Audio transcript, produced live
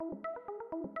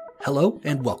Hello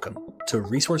and welcome to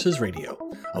Resources Radio,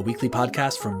 a weekly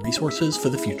podcast from Resources for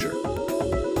the Future.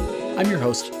 I'm your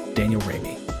host, Daniel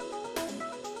Ramey.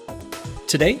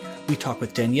 Today, we talk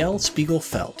with Danielle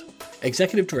Spiegel-Feld,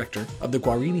 Executive Director of the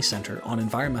Guarini Center on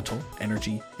Environmental,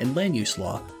 Energy, and Land Use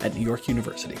Law at New York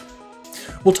University.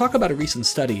 We'll talk about a recent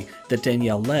study that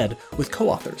Danielle led with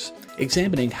co-authors,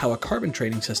 examining how a carbon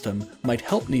trading system might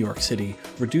help New York City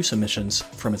reduce emissions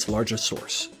from its largest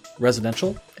source,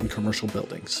 residential and commercial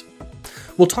buildings.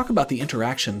 We'll talk about the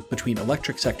interaction between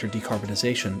electric sector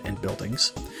decarbonization and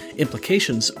buildings,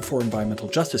 implications for environmental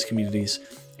justice communities,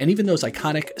 and even those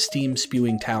iconic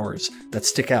steam-spewing towers that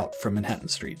stick out from Manhattan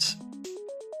streets.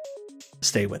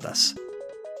 Stay with us.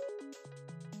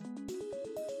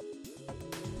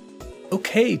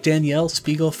 Okay, Danielle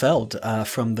Spiegel-Feld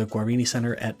from the Guarini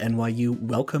Center at NYU.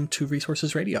 Welcome to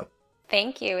Resources Radio.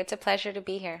 Thank you. It's a pleasure to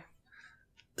be here.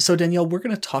 So, Danielle, we're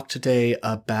going to talk today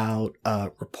about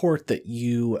a report that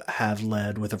you have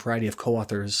led with a variety of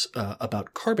co-authors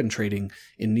about carbon trading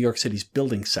in New York City's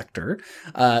building sector.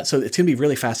 So it's going to be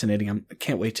really fascinating. I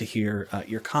can't wait to hear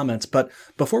your comments. But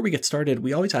before we get started,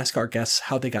 we always ask our guests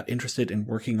how they got interested in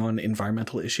working on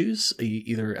environmental issues,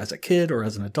 either as a kid or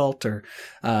as an adult, or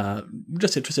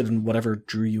just interested in whatever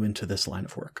drew you into this line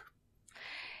of work.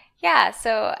 Yeah,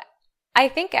 so I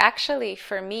think actually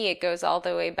for me, it goes all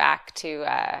the way back to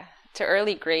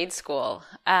early grade school.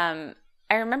 I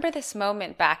remember this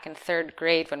moment back in third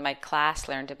grade when my class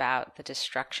learned about the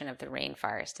destruction of the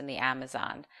rainforest in the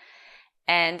Amazon.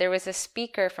 And there was a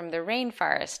speaker from the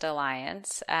Rainforest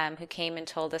Alliance who came and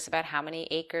told us about how many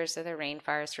acres of the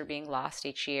rainforest were being lost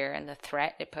each year and the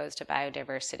threat it posed to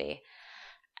biodiversity.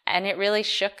 And it really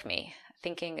shook me,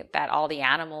 thinking that all the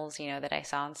animals, that I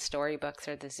saw in storybooks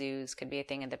or the zoos could be a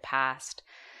thing of the past.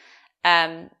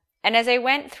 And as I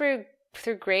went through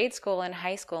grade school and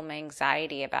high school, my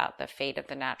anxiety about the fate of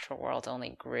the natural world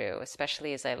only grew,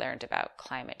 especially as I learned about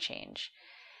climate change.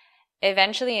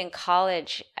 Eventually in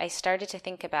college, I started to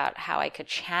think about how I could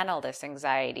channel this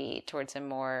anxiety towards a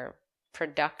more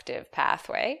productive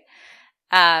pathway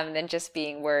than just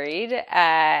being worried.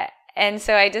 And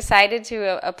so I decided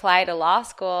to apply to law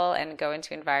school and go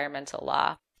into environmental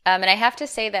law. And I have to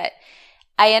say that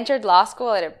I entered law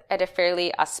school at a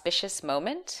fairly auspicious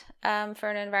moment for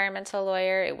an environmental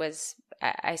lawyer.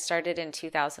 I started in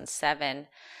 2007,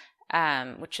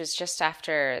 which was just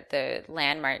after the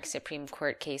landmark Supreme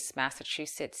Court case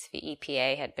Massachusetts v.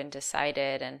 EPA had been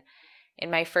decided. And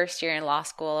in my first year in law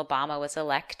school, Obama was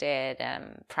elected,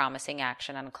 promising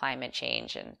action on climate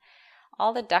change. And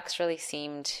all the ducks really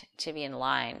seemed to be in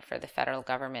line for the federal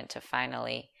government to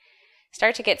finally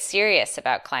start to get serious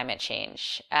about climate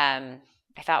change. I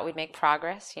thought we'd make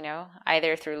progress,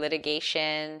 either through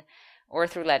litigation or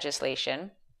through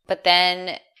legislation. But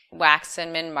then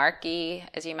Waxman-Markey,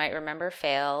 as you might remember,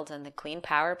 failed, and the Clean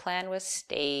Power Plan was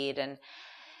stayed. And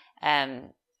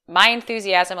my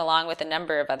enthusiasm, along with a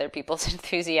number of other people's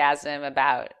enthusiasm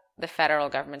about the federal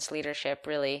government's leadership,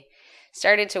 really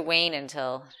started to wane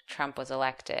until Trump was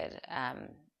elected.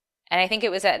 And I think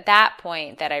it was at that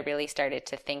point that I really started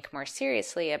to think more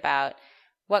seriously about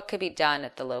what could be done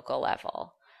at the local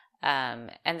level.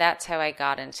 And that's how I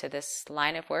got into this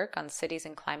line of work on cities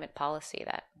and climate policy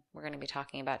that we're going to be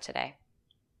talking about today.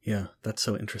 Yeah, that's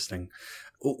so interesting.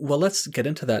 Well, let's get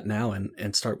into that now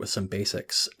and start with some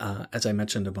basics. As I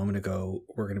mentioned a moment ago,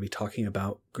 we're going to be talking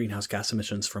about greenhouse gas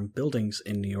emissions from buildings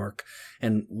in New York.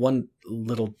 And one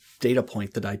little data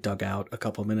point that I dug out a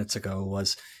couple minutes ago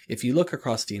was if you look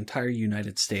across the entire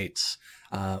United States,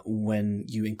 when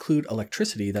you include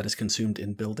electricity that is consumed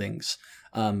in buildings,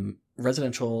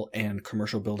 residential and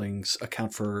commercial buildings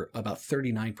account for about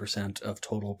 39% of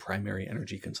total primary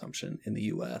energy consumption in the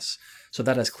U.S. So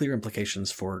that has clear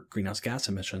implications for greenhouse gas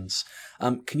emissions.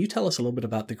 Can you tell us a little bit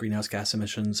about the greenhouse gas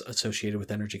emissions associated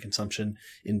with energy consumption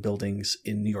in buildings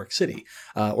in New York City,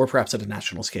 or perhaps at a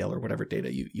national scale or whatever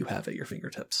data you have at your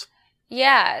fingertips?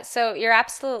 Yeah, so you're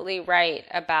absolutely right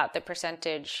about the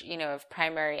percentage, of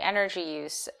primary energy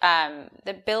use.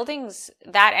 The buildings,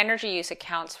 that energy use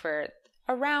accounts for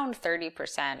around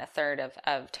 30%, a third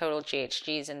of total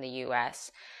GHGs in the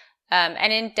U.S.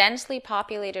 And in densely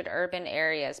populated urban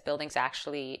areas, buildings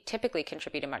actually typically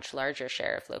contribute a much larger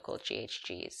share of local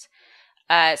GHGs.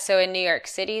 So in New York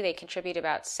City, they contribute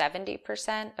about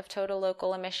 70% of total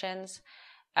local emissions.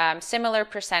 Similar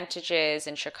percentages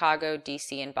in Chicago,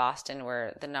 DC, and Boston,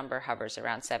 where the number hovers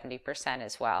around 70%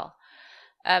 as well.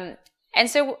 And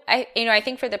so I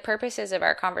think for the purposes of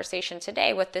our conversation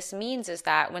today, what this means is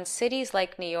that when cities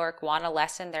like New York want to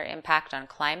lessen their impact on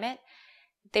climate,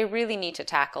 they really need to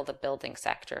tackle the building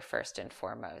sector first and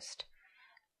foremost.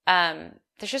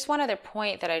 There's just one other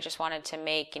point that I just wanted to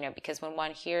make, because when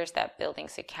one hears that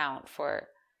buildings account for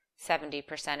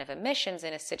 70% of emissions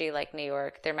in a city like New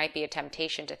York, there might be a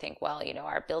temptation to think, well,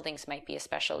 our buildings might be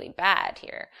especially bad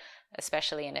here,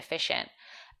 especially inefficient.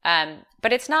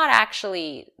 But it's not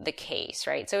actually the case,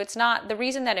 right? So it's not the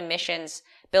reason that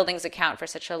buildings account for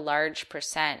such a large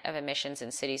percent of emissions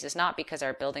in cities is not because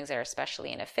our buildings are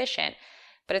especially inefficient,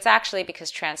 but it's actually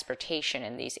because transportation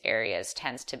in these areas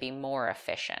tends to be more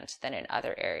efficient than in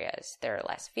other areas. There are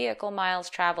less vehicle miles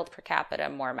traveled per capita,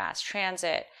 more mass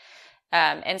transit.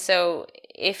 And so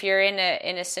if you're in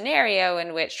a scenario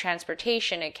in which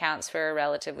transportation accounts for a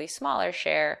relatively smaller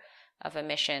share of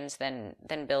emissions, then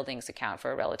buildings account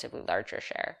for a relatively larger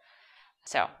share.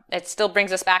 So it still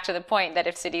brings us back to the point that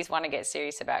if cities want to get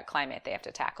serious about climate, they have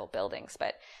to tackle buildings.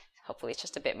 But hopefully it's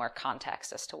just a bit more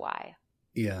context as to why.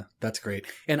 Yeah, that's great.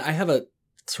 And I have a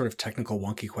sort of technical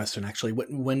wonky question, actually.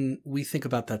 When we think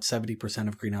about that 70%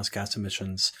 of greenhouse gas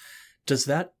emissions, does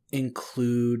that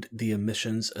include the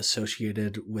emissions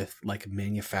associated with like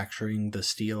manufacturing the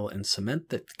steel and cement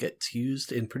that gets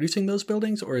used in producing those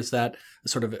buildings? Or is that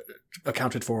sort of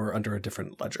accounted for under a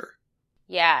different ledger?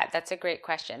 Yeah, that's a great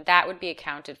question. That would be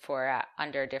accounted for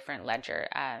under a different ledger,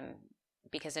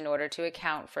 because in order to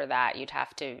account for that, you'd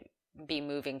have to be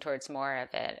moving towards more of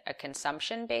a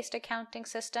consumption-based accounting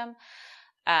system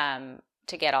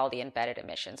to get all the embedded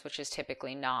emissions, which is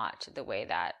typically not the way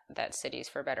that cities,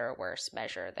 for better or worse,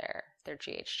 measure their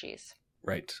GHGs.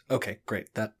 Right. Okay,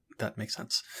 great. That makes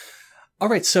sense. All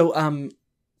right. So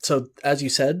as you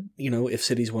said, if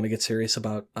cities want to get serious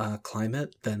about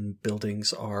climate, then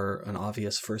buildings are an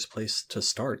obvious first place to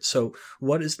start. So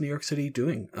what is New York City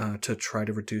doing to try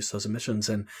to reduce those emissions?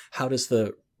 And how does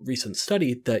the recent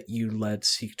study that you led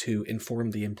seek to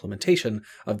inform the implementation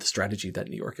of the strategy that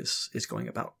New York is going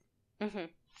about? Mm-hmm.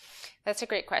 That's a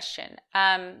great question.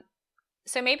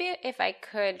 So maybe if I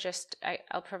could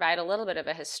I'll provide a little bit of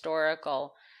a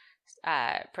historical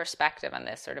perspective on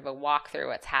this, sort of a walk through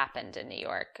what's happened in New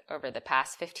York over the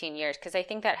past 15 years, because I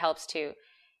think that helps to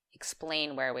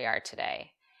explain where we are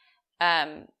today.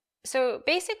 So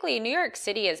basically, New York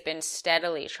City has been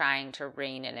steadily trying to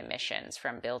rein in emissions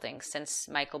from buildings since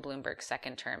Michael Bloomberg's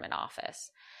second term in office.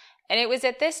 And it was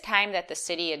at this time that the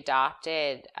city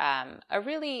adopted a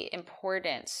really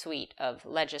important suite of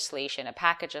legislation, a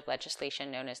package of legislation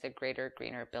known as the Greater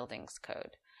Greener Buildings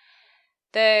Code.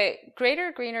 The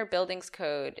Greater Greener Buildings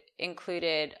Code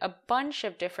included a bunch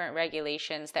of different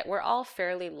regulations that were all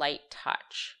fairly light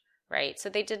touch, right? So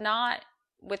they did not,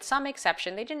 with some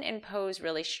exception, they didn't impose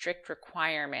really strict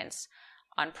requirements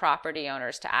on property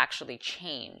owners to actually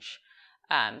change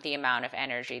the amount of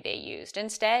energy they used.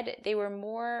 Instead, they were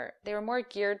more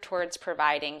geared towards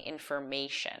providing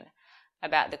information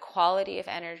about the quality of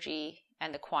energy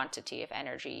and the quantity of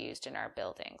energy used in our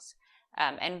buildings,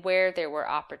 and where there were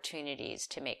opportunities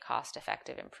to make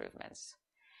cost-effective improvements.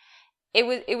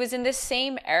 It was in this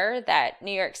same era that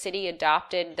New York City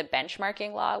adopted the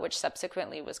benchmarking law, which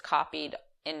subsequently was copied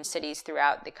in cities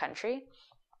throughout the country.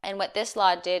 And what this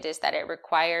law did is that it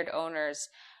required owners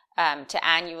to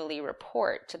annually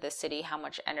report to the city how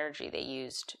much energy they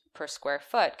used per square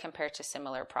foot compared to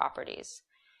similar properties.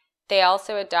 They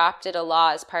also adopted a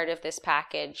law as part of this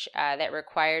package that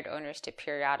required owners to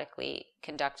periodically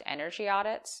conduct energy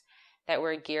audits that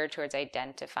were geared towards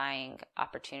identifying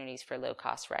opportunities for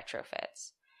low-cost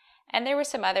retrofits. And there were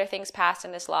some other things passed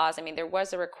in this law. I mean, there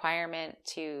was a requirement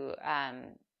to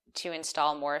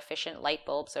install more efficient light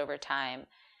bulbs over time.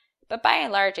 But by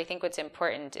and large, I think what's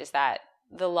important is that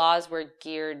the laws were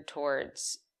geared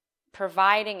towards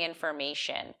providing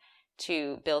information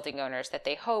to building owners that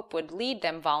they hope would lead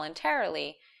them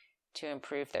voluntarily to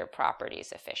improve their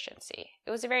property's efficiency.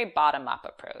 It was a very bottom-up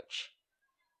approach.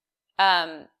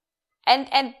 And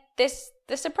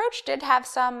this approach did have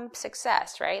some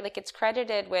success, right? Like, it's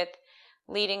credited with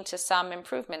leading to some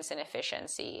improvements in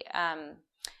efficiency.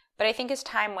 But I think as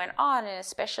time went on, and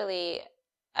especially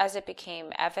as it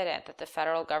became evident that the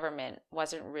federal government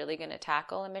wasn't really going to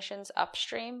tackle emissions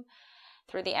upstream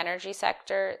through the energy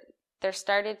sector, there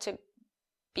started to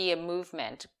be a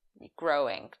movement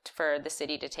growing for the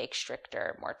city to take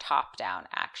stricter, more top-down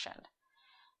action.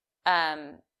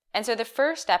 And so the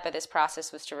first step of this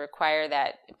process was to require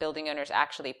that building owners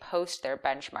actually post their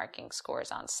benchmarking scores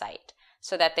on site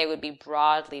so that they would be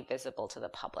broadly visible to the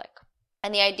public.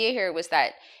 And the idea here was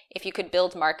that if you could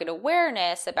build market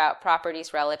awareness about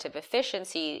properties' relative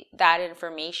efficiency, that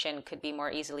information could be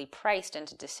more easily priced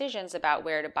into decisions about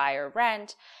where to buy or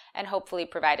rent, and hopefully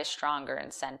provide a stronger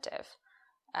incentive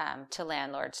to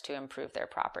landlords to improve their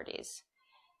properties.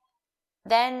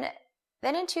 Then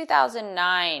Then in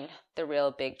 2019, the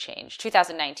real big change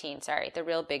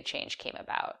came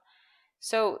about.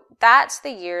 So that's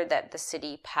the year that the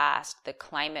city passed the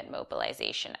Climate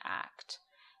Mobilization Act.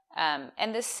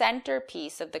 And the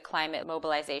centerpiece of the Climate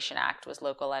Mobilization Act was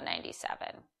Local Law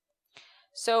 97.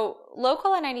 So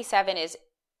Local Law 97 is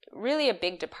really a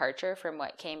big departure from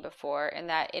what came before in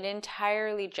that it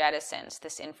entirely jettisons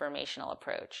this informational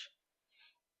approach.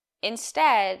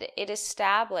 Instead, it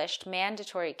established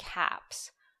mandatory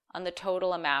caps on the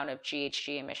total amount of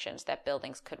GHG emissions that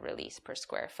buildings could release per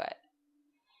square foot.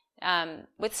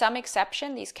 With some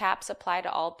exception, these caps apply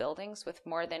to all buildings with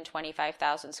more than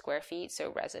 25,000 square feet,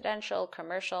 so residential,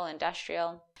 commercial,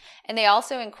 industrial. And they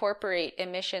also incorporate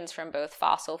emissions from both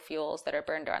fossil fuels that are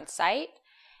burned on site,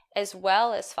 as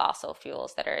well as fossil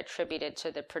fuels that are attributed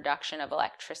to the production of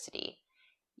electricity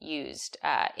used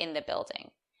in the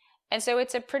building. And so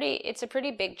it's a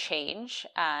pretty big change.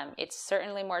 It's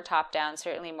certainly more top-down,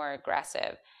 certainly more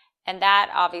aggressive. And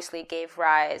that obviously gave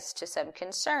rise to some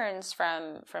concerns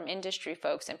from industry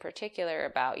folks in particular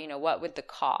about, what would the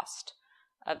cost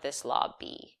of this law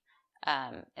be?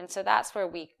 And so that's where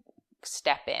we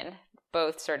step in,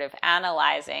 both sort of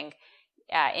analyzing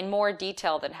in more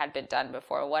detail than had been done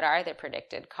before, what are the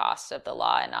predicted costs of the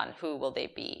law and on who will they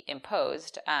be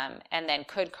imposed? And then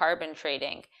could carbon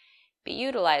trading be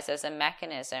utilized as a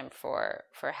mechanism for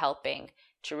helping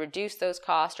to reduce those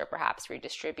costs or perhaps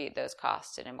redistribute those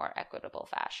costs in a more equitable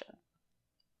fashion?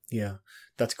 Yeah,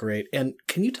 that's great. And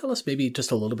can you tell us maybe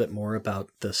just a little bit more about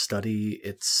the study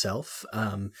itself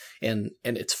and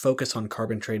its focus on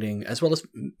carbon trading, as well as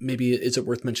maybe is it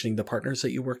worth mentioning the partners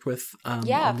that you worked with on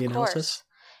the analysis? Course.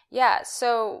 Yeah,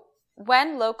 so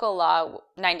when Local Law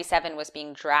 97 was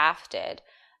being drafted,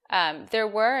 there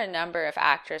were a number of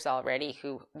actors already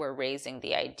who were raising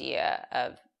the idea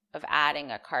of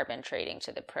adding a carbon trading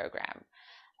to the program,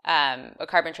 a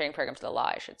carbon trading program to the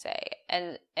law, I should say.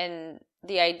 And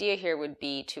the idea here would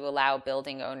be to allow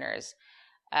building owners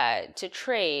to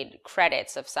trade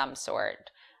credits of some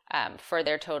sort for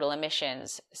their total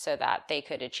emissions so that they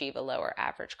could achieve a lower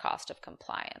average cost of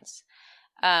compliance.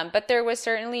 But there was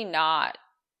certainly not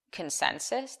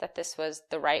consensus that this was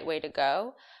the right way to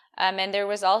go. And there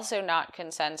was also not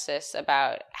consensus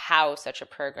about how such a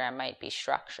program might be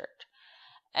structured.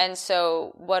 And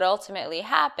so what ultimately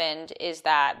happened is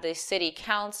that the city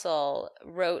council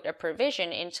wrote a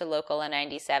provision into Local Law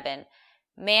 97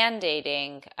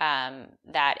 mandating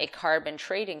that a carbon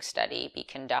trading study be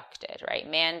conducted, right?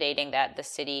 Mandating that the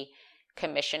city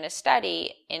commission a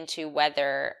study into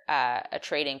whether a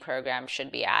trading program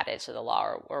should be added to the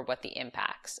law or what the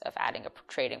impacts of adding a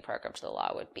trading program to the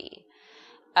law would be.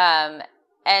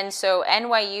 And so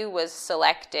NYU was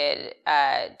selected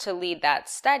to lead that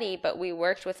study, but we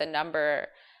worked with a number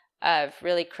of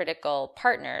really critical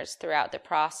partners throughout the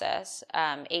process.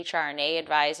 HR&A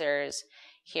advisors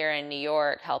here in New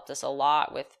York helped us a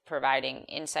lot with providing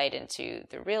insight into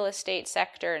the real estate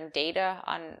sector and data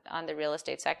on the real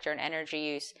estate sector and energy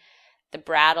use. The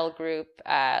Brattle Group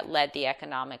led the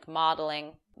economic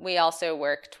modeling. We also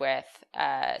worked with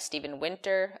Stephen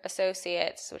Winter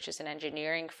Associates, which is an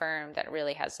engineering firm that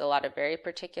really has a lot of very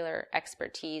particular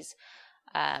expertise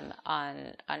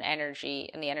on energy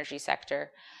in the energy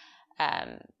sector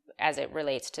as it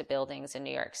relates to buildings in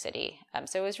New York City.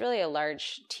 So it was really a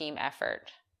large team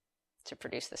effort to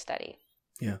produce the study.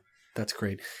 Yeah. That's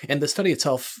great. And the study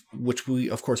itself, which we,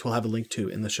 of course, will have a link to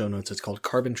in the show notes, it's called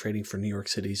Carbon Trading for New York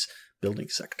City's Building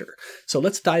Sector. So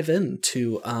let's dive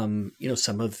into,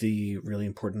 some of the really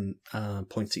important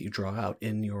points that you draw out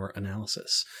in your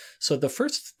analysis. So the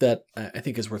first that I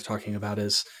think is worth talking about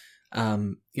is,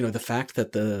 the fact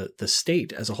that the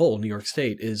state as a whole, New York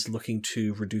State, is looking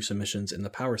to reduce emissions in the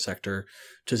power sector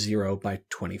to zero by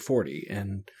 2040.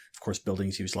 And of course,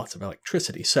 buildings use lots of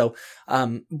electricity. So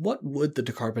what would the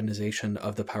decarbonization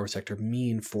of the power sector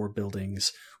mean for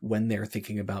buildings when they're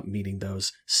thinking about meeting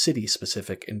those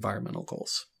city-specific environmental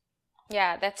goals?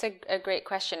 Yeah, that's a great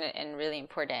question and really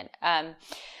important.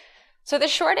 So the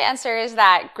short answer is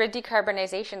that grid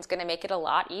decarbonization is going to make it a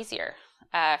lot easier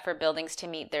for buildings to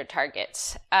meet their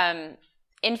targets.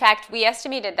 In fact, we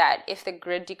estimated that if the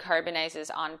grid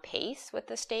decarbonizes on pace with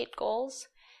the state goals,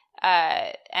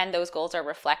 and those goals are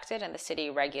reflected in the city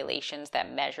regulations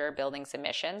that measure buildings'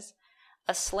 emissions,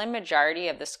 a slim majority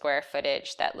of the square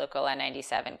footage that Local Law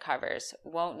 97 covers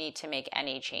won't need to make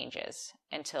any changes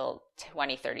until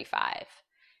 2035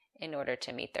 in order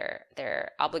to meet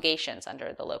their obligations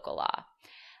under the local law.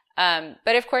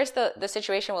 But of course, the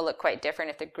situation will look quite different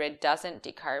if the grid doesn't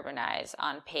decarbonize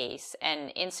on pace.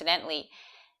 And incidentally,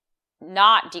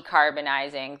 not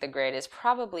decarbonizing the grid is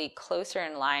probably closer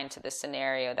in line to the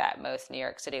scenario that most New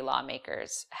York City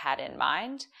lawmakers had in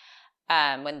mind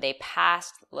when they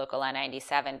passed Local Law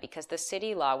 97, because the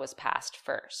city law was passed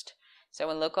first. So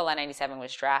when Local Law 97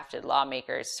 was drafted,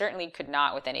 lawmakers certainly could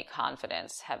not with any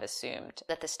confidence have assumed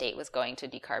that the state was going to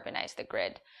decarbonize the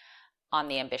grid on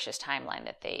the ambitious timeline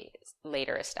that they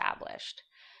later established.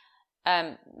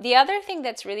 The other thing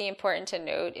that's really important to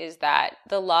note is that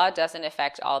the law doesn't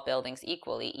affect all buildings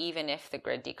equally, even if the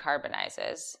grid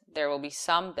decarbonizes. There will be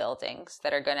some buildings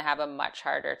that are going to have a much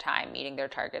harder time meeting their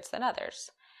targets than others.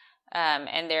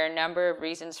 And there are a number of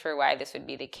reasons for why this would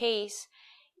be the case.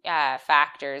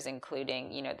 Factors including,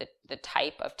 the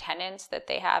type of tenants that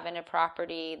they have in a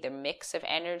property, the mix of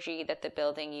energy that the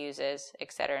building uses,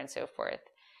 et cetera, and so forth.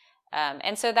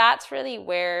 And so that's really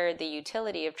where the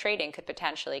utility of trading could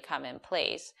potentially come in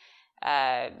place,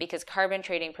 because carbon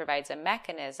trading provides a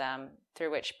mechanism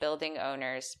through which building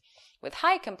owners with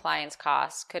high compliance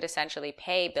costs could essentially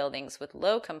pay buildings with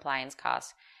low compliance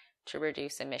costs to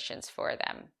reduce emissions for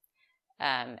them.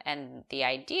 And the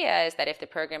idea is that if the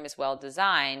program is well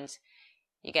designed,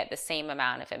 you get the same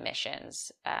amount of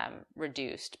emissions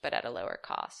reduced, but at a lower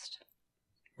cost.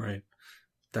 Right.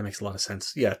 That makes a lot of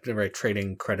sense. Yeah, right.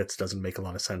 Trading credits doesn't make a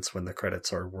lot of sense when the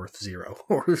credits are worth zero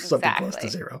or something close to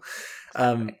zero.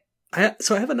 Exactly.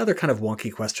 So I have another kind of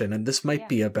wonky question, and this might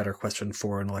be a better question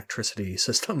for an electricity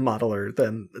system modeler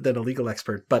than a legal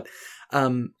expert. But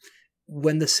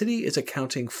when the city is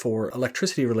accounting for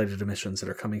electricity-related emissions that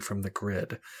are coming from the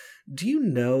grid, do you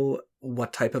know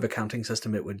what type of accounting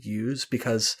system it would use?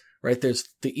 Because, right, there's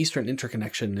the Eastern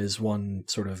Interconnection is one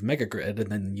sort of mega grid,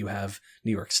 and then you have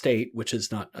New York State, which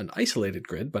is not an isolated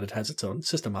grid, but it has its own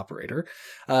system operator.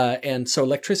 And so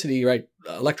electricity, right,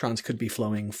 electrons could be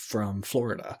flowing from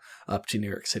Florida up to New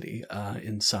York City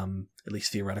in some, at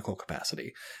least theoretical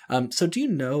capacity. So do you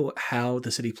know how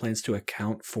the city plans to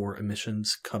account for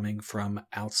emissions coming from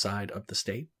outside of the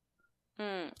state?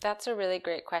 That's a really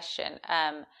great question.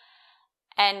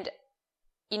 And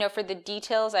for the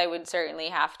details, I would certainly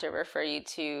have to refer you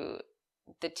to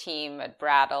the team at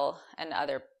Brattle and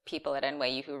other people at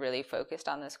NYU who really focused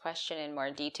on this question in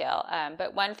more detail.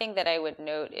 But one thing that I would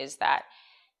note is that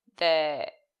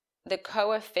the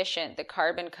coefficient, the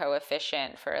carbon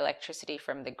coefficient for electricity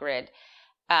from the grid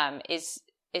is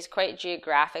quite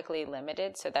geographically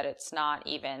limited, so that it's not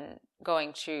even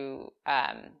going to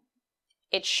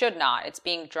it should not. It's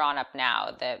being drawn up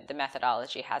now. The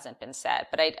methodology hasn't been set.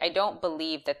 But I don't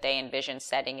believe that they envision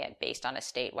setting it based on a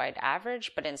statewide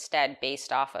average, but instead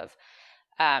based off of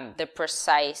the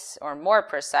precise or more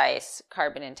precise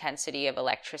carbon intensity of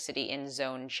electricity in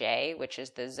Zone J, which is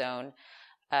the zone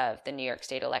of the New York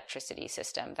State electricity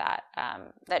system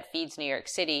that feeds New York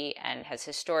City and has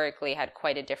historically had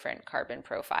quite a different carbon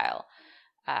profile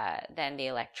than the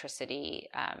electricity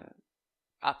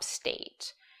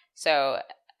upstate. So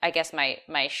I guess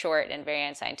my short and very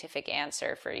unscientific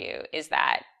answer for you is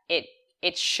that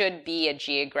it should be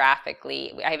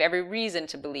I have every reason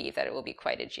to believe that it will be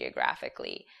quite a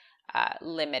geographically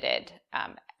limited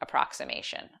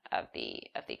approximation of the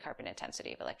carbon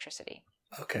intensity of electricity.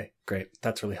 Okay, great.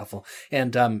 That's really helpful.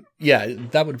 And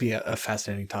that would be a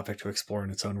fascinating topic to explore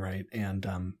in its own right. And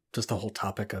just the whole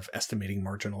topic of estimating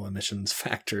marginal emissions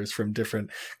factors from different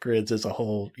grids as a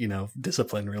whole,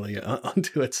 discipline really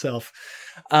unto itself.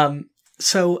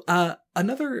 So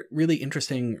another really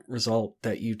interesting result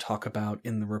that you talk about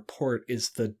in the report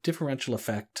is the differential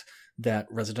effect that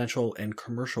residential and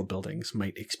commercial buildings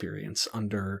might experience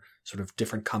under sort of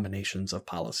different combinations of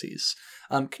policies.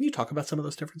 Can you talk about some of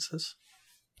those differences?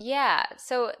 Yeah,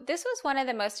 so this was one of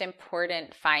the most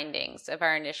important findings of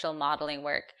our initial modeling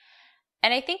work.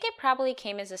 And I think it probably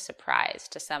came as a surprise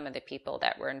to some of the people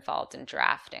that were involved in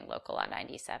drafting Local Law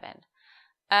 97.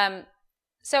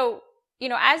 So,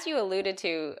 as you alluded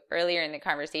to earlier in the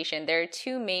conversation, there are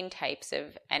two main types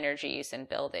of energy use in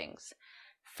buildings.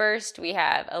 First, we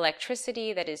have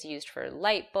electricity that is used for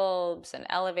light bulbs and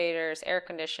elevators, air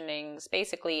conditionings,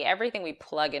 basically everything we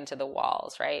plug into the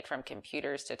walls, right? From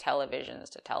computers to televisions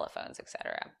to telephones,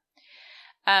 etc.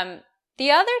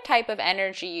 The other type of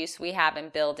energy use we have in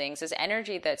buildings is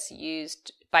energy that's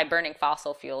used by burning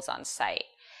fossil fuels on site.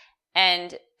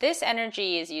 And this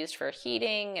energy is used for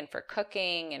heating and for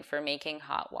cooking and for making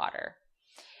hot water.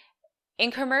 In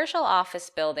commercial office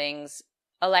buildings,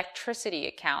 electricity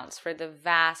accounts for the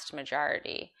vast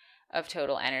majority of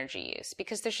total energy use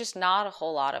because there's just not a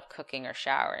whole lot of cooking or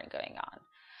showering going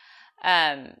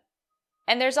on.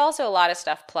 And there's also a lot of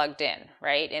stuff plugged in,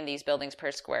 right, in these buildings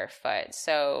per square foot.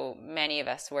 So many of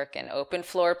us work in open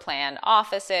floor plan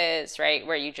offices, right,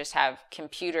 where you just have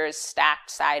computers stacked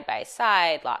side by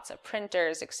side, lots of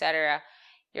printers, etc.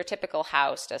 Your typical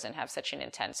house doesn't have such an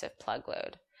intensive plug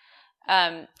load.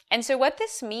 And so what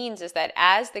this means is that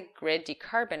as the grid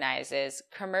decarbonizes,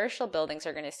 commercial buildings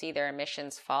are going to see their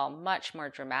emissions fall much more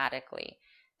dramatically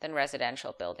than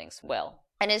residential buildings will.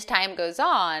 And as time goes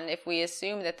on, if we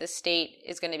assume that the state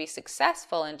is going to be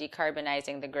successful in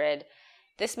decarbonizing the grid,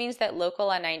 this means that Local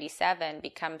Law 97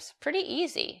 becomes pretty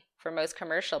easy for most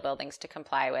commercial buildings to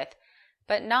comply with,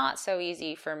 but not so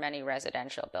easy for many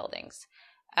residential buildings.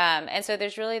 And so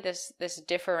there's really this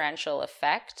differential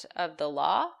effect of the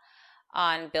law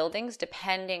on buildings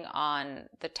depending on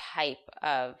the type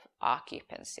of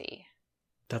occupancy.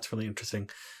 That's really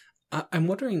interesting. I'm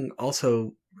wondering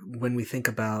also, when we think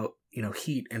about,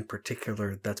 heat in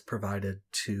particular that's provided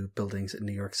to buildings in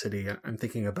New York City, I'm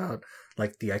thinking about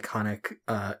like the iconic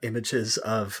images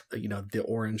of, the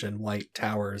orange and white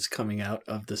towers coming out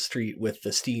of the street with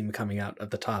the steam coming out of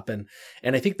the top. And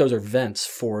I think those are vents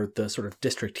for the sort of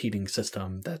district heating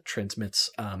system that transmits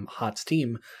hot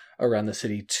steam around the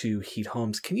city to heat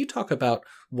homes. Can you talk about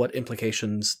what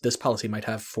implications this policy might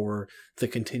have for the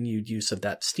continued use of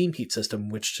that steam heat system,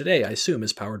 which today I assume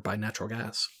is powered by natural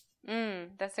gas?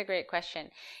 That's a great question.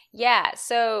 Yeah,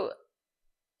 so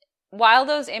while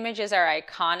those images are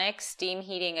iconic, steam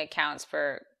heating accounts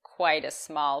for quite a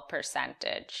small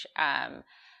percentage of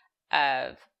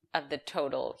the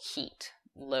total heat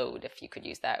load, if you could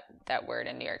use that word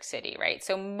in New York City, right?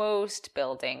 So most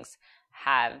buildings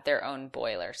have their own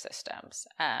boiler systems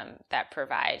that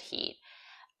provide heat.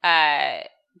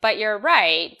 But you're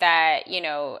right that,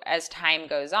 as time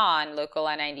goes on, Local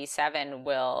Law 97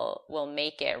 will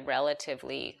make it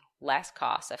relatively less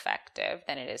cost effective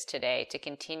than it is today to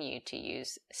continue to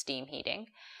use steam heating.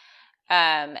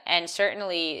 And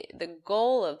certainly the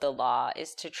goal of the law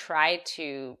is to try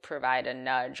to provide a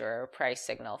nudge or a price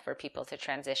signal for people to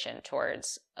transition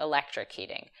towards electric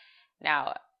heating.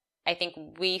 Now, I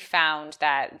think we found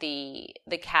that the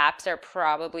caps are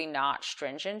probably not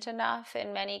stringent enough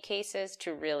in many cases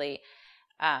to really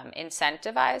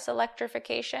incentivize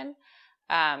electrification.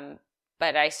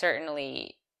 But I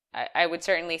would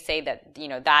certainly say that,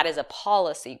 that is a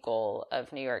policy goal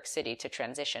of New York City to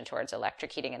transition towards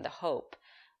electric heating. And the hope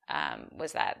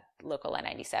was that Local Law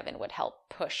 97 would help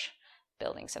push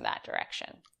buildings in that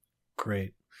direction.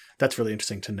 Great. That's really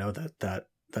interesting to know that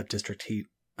district heat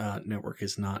network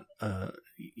is not a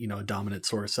dominant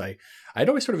source. I'd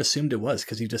always sort of assumed it was,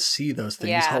 because you just see those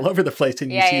things all over the place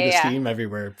and you see the steam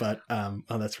everywhere. But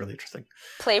that's really interesting.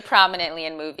 Play prominently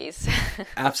in movies.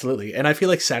 Absolutely. And I feel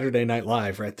like Saturday Night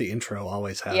Live, right? The intro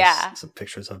always has some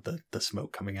pictures of the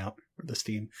smoke coming out, or the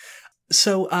steam.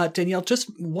 So Danielle, just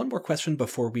one more question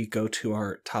before we go to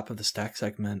our top of the stack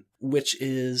segment, which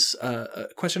is a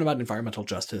question about environmental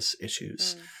justice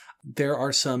issues. There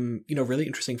are some, really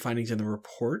interesting findings in the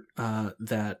report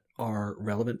that are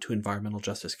relevant to environmental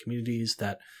justice communities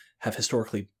that have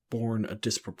historically borne a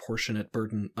disproportionate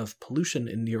burden of pollution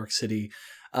in New York City.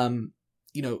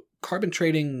 Carbon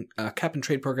trading, cap and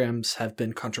trade programs have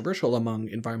been controversial among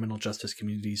environmental justice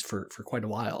communities for quite a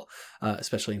while,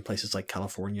 especially in places like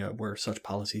California, where such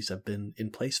policies have been in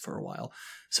place for a while.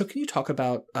 So can you talk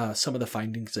about some of the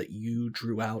findings that you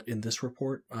drew out in this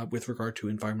report with regard to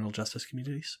environmental justice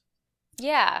communities?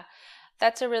 Yeah,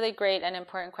 that's a really great and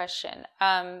important question.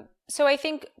 So I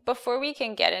think before we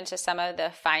can get into some of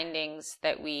the findings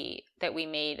that we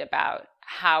made about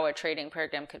how a trading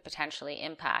program could potentially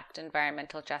impact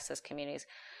environmental justice communities,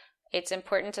 it's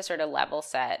important to sort of level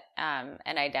set and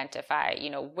identify,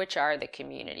 which are the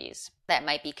communities that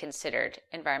might be considered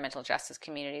environmental justice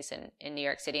communities in New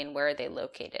York City, and where are they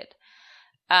located.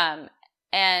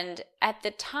 And at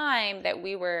the time that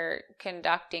we were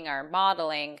conducting our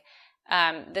modeling,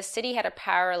 the city had a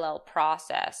parallel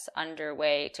process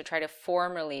underway to try to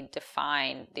formally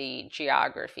define the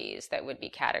geographies that would be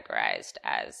categorized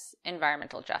as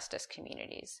environmental justice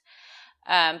communities.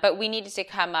 But we needed to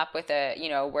come up with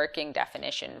a working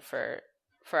definition for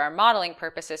our modeling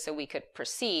purposes so we could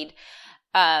proceed.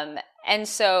 And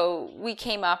so we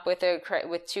came up with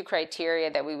two criteria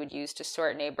that we would use to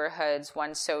sort neighborhoods: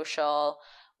 one social,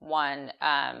 one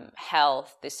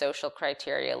health. The social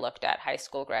criteria looked at high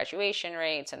school graduation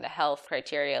rates, and the health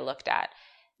criteria looked at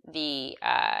the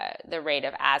rate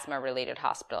of asthma-related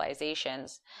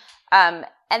hospitalizations. And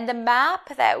the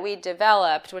map that we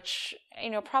developed, which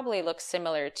probably looks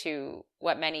similar to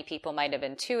what many people might have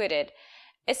intuited,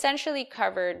 essentially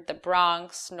covered the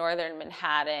Bronx, northern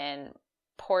Manhattan,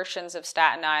 portions of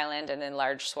Staten Island and then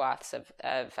large swaths of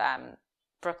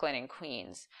Brooklyn and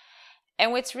Queens.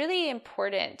 And what's really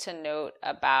important to note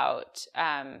about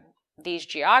these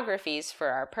geographies for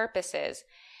our purposes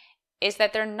is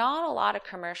that there are not a lot of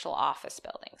commercial office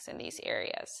buildings in these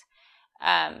areas.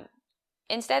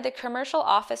 Instead, the commercial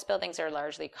office buildings are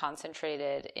largely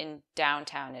concentrated in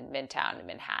downtown and midtown and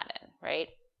Manhattan, right?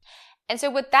 And so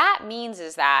what that means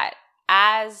is that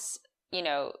as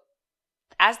the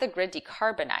grid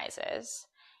decarbonizes,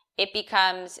 it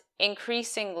becomes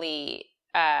increasingly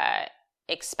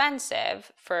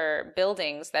expensive for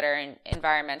buildings that are in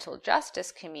environmental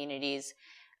justice communities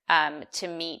to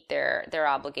meet their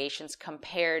obligations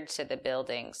compared to the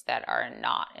buildings that are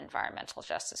not environmental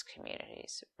justice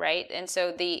communities, right? And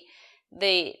so the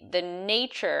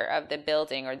nature of the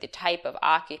building or the type of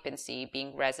occupancy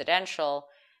being residential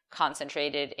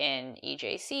concentrated in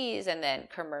EJCs and then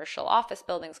commercial office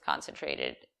buildings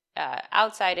concentrated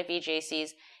outside of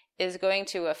EJCs is going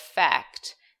to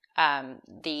affect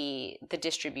the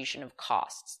distribution of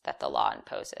costs that the law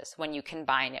imposes when you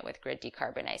combine it with grid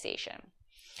decarbonization.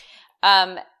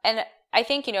 And I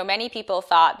think, many people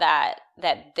thought that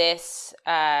this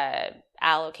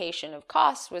allocation of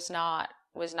costs was not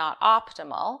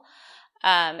optimal.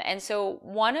 And so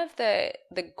one of the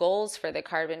goals for the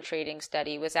carbon trading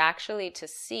study was actually to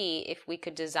see if we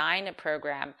could design a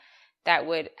program that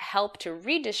would help to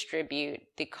redistribute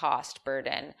the cost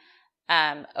burden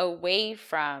away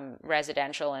from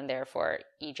residential and therefore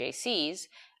EJCs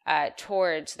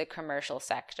towards the commercial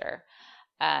sector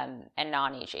and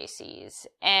non-EJCs.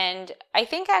 And I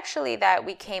think actually that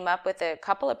we came up with a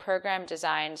couple of program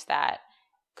designs that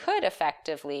could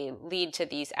effectively lead to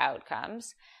these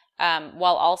outcomes,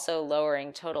 while also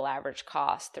lowering total average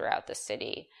cost throughout the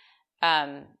city.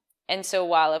 And so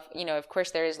while, of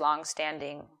course, there is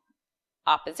longstanding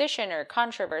opposition or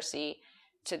controversy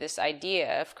to this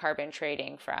idea of carbon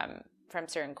trading from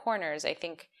certain corners, I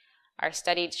think our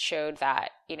studies showed that,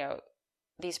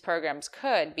 these programs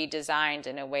could be designed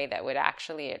in a way that would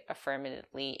actually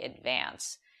affirmatively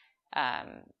advance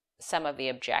some of the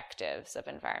objectives of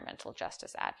environmental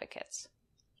justice advocates.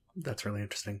 That's really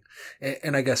interesting.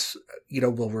 And I guess,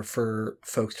 we'll refer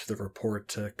folks to the report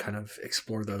to kind of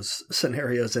explore those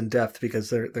scenarios in depth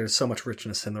because there's so much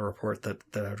richness in the report that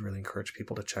I would really encourage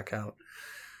people to check out.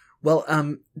 Well,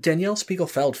 Danielle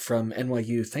Spiegel-Feld from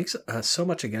NYU, thanks so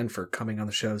much again for coming on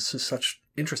the show. This is such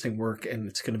interesting work, and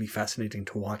it's going to be fascinating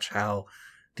to watch how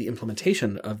the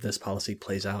implementation of this policy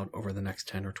plays out over the next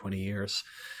 10 or 20 years,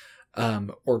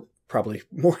 or probably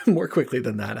more quickly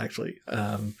than that, actually,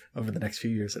 over the next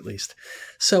few years at least.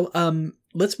 So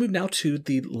let's move now to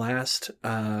the last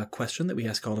question that we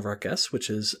ask all of our guests,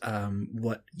 which is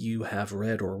what you have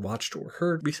read or watched or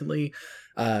heard recently.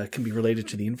 Can be related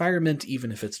to the environment,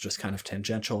 even if it's just kind of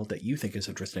tangential that you think is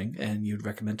interesting and you'd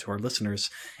recommend to our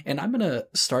listeners. And I'm going to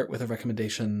start with a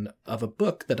recommendation of a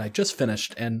book that I just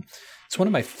finished, and it's one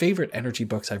of my favorite energy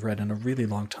books I've read in a really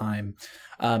long time.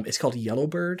 It's called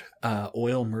Yellowbird,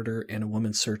 Oil, Murder, and a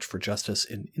Woman's Search for Justice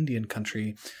in Indian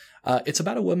Country. It's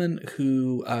about a woman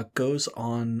who goes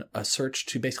on a search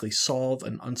to basically solve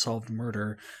an unsolved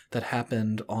murder that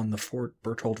happened on the Fort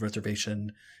Berthold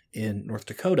Reservation in North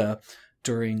Dakota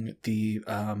during the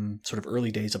sort of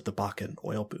early days of the Bakken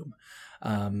oil boom.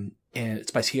 And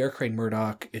it's by Sierra Crane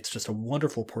Murdoch. It's just a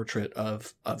wonderful portrait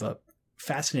of a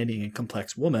fascinating and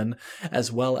complex woman,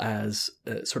 as well as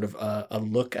sort of a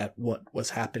look at what was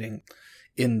happening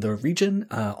in the region,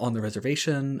 on the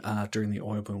reservation during the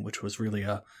oil boom, which was really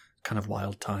a kind of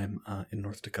wild time in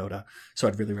North Dakota. So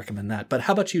I'd really recommend that. But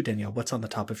how about you, Danielle? What's on the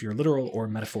top of your literal or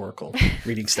metaphorical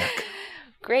reading stack?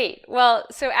 Great. Well,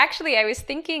 so actually I was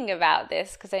thinking about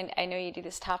this because I know you do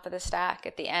this top of the stack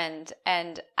at the end,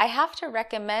 and I have to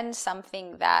recommend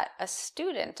something that a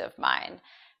student of mine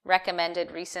recommended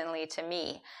recently to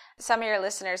me. Some of your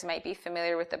listeners might be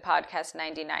familiar with the podcast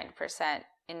 99%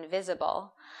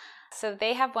 Invisible. So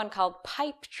they have one called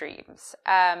Pipe Dreams,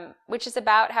 which is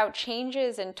about how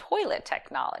changes in toilet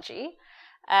technology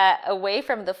away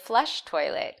from the flush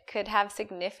toilet could have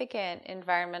significant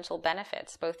environmental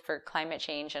benefits, both for climate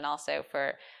change and also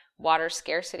for water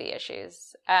scarcity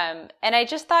issues. And I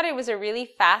just thought it was a really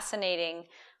fascinating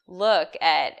look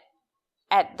at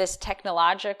this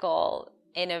technological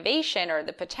innovation or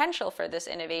the potential for this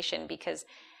innovation, because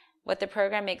what the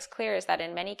program makes clear is that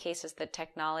in many cases, the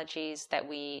technologies that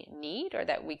we need or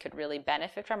that we could really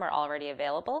benefit from are already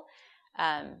available.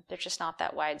 They're just not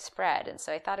that widespread. And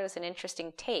so I thought it was an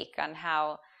interesting take on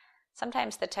how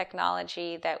sometimes the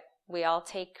technology that we all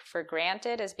take for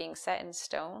granted as being set in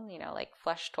stone, like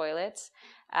flush toilets,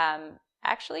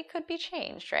 actually could be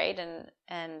changed, right?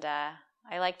 And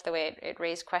I liked the way it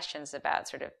raised questions about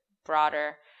sort of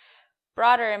broader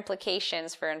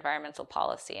implications for environmental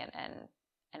policy and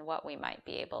what we might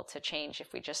be able to change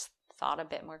if we just thought a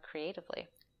bit more creatively.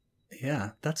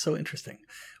 Yeah, that's so interesting.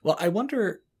 Well, I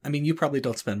wonder, I mean, you probably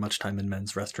don't spend much time in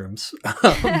men's restrooms,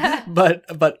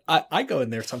 but I go in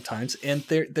there sometimes, and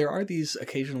there are these,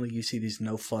 occasionally you see these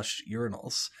no flush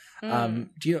urinals.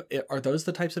 Are those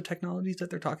the types of technologies that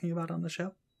they're talking about on the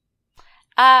show?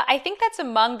 I think that's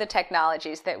among the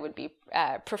technologies that would be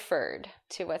preferred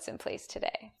to what's in place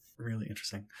today. Really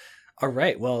interesting. All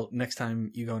right. Well, next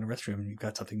time you go in a restroom, you've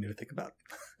got something new to think about.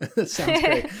 Sounds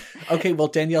great. Okay. Well,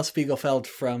 Danielle Spiegel-Feld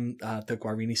from the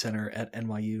Guarini Center at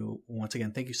NYU, once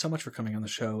again, thank you so much for coming on the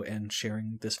show and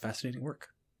sharing this fascinating work.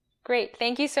 Great.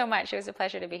 Thank you so much. It was a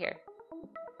pleasure to be here.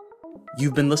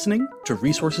 You've been listening to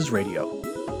Resources Radio.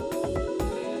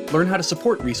 Learn how to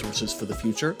support Resources for the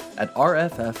Future at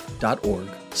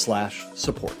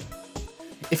rff.org/support.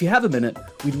 If you have a minute,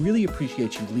 we'd really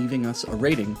appreciate you leaving us a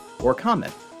rating or a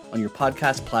comment on your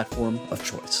podcast platform of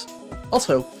choice.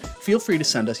 Also, feel free to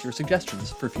send us your suggestions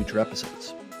for future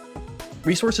episodes.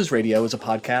 Resources Radio is a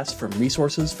podcast from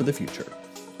Resources for the Future.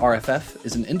 RFF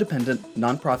is an independent,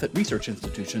 nonprofit research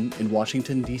institution in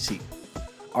Washington, D.C.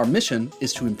 Our mission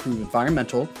is to improve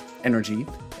environmental, energy,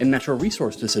 and natural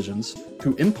resource decisions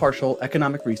through impartial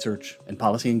economic research and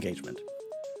policy engagement.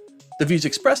 The views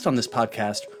expressed on this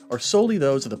podcast are solely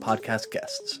those of the podcast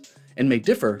guests and may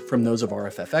differ from those of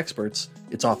RFF experts,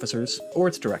 its officers, or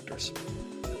its directors.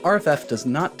 RFF does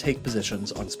not take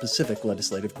positions on specific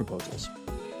legislative proposals.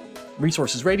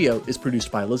 Resources Radio is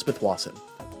produced by Elizabeth Wasson,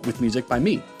 with music by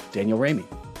me, Daniel Ramey.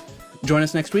 Join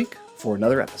us next week for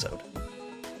another episode.